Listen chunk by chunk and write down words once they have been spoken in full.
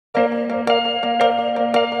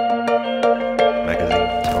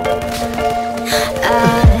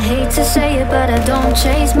I don't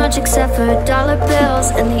chase much except for dollar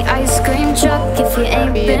bills and the ice cream truck. If you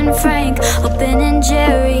ain't been Frank or Ben and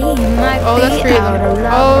Jerry, you might be out of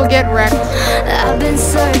luck. Oh, get wrecked. I've been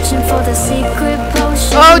searching for the secret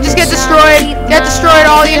potion. Oh, just get destroyed. Get destroyed,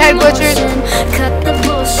 all you head glitchers. Cut the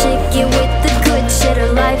bullshit, get with the good shit,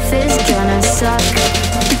 or life is gonna suck.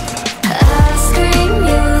 I scream,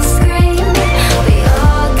 you scream. We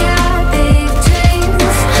all got big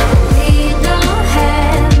dreams, but we don't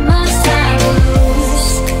have much time to lose.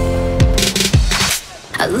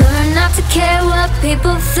 I learned not to care what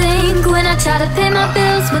people think when I try to pay my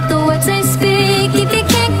bills with the words they speak. If you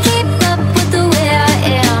can't keep up with the way I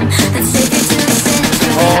am, then save your 2 cents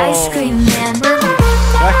for the ice cream man.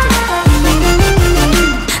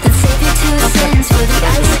 Then save your 2 cents for the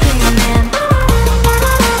ice cream man.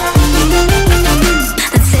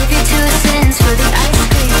 Then save your 2 cents for the ice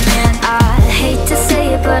cream man. I hate to say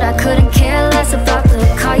it, but I couldn't care less about the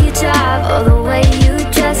car you drive or the way you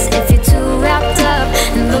dress. If you're too wrapped up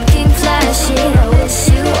and looking flashy, I wish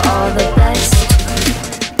you all the best.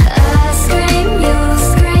 I scream, you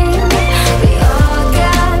scream. We all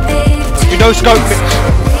got big dreams. You no scope it.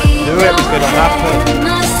 Do it, we're gonna have to.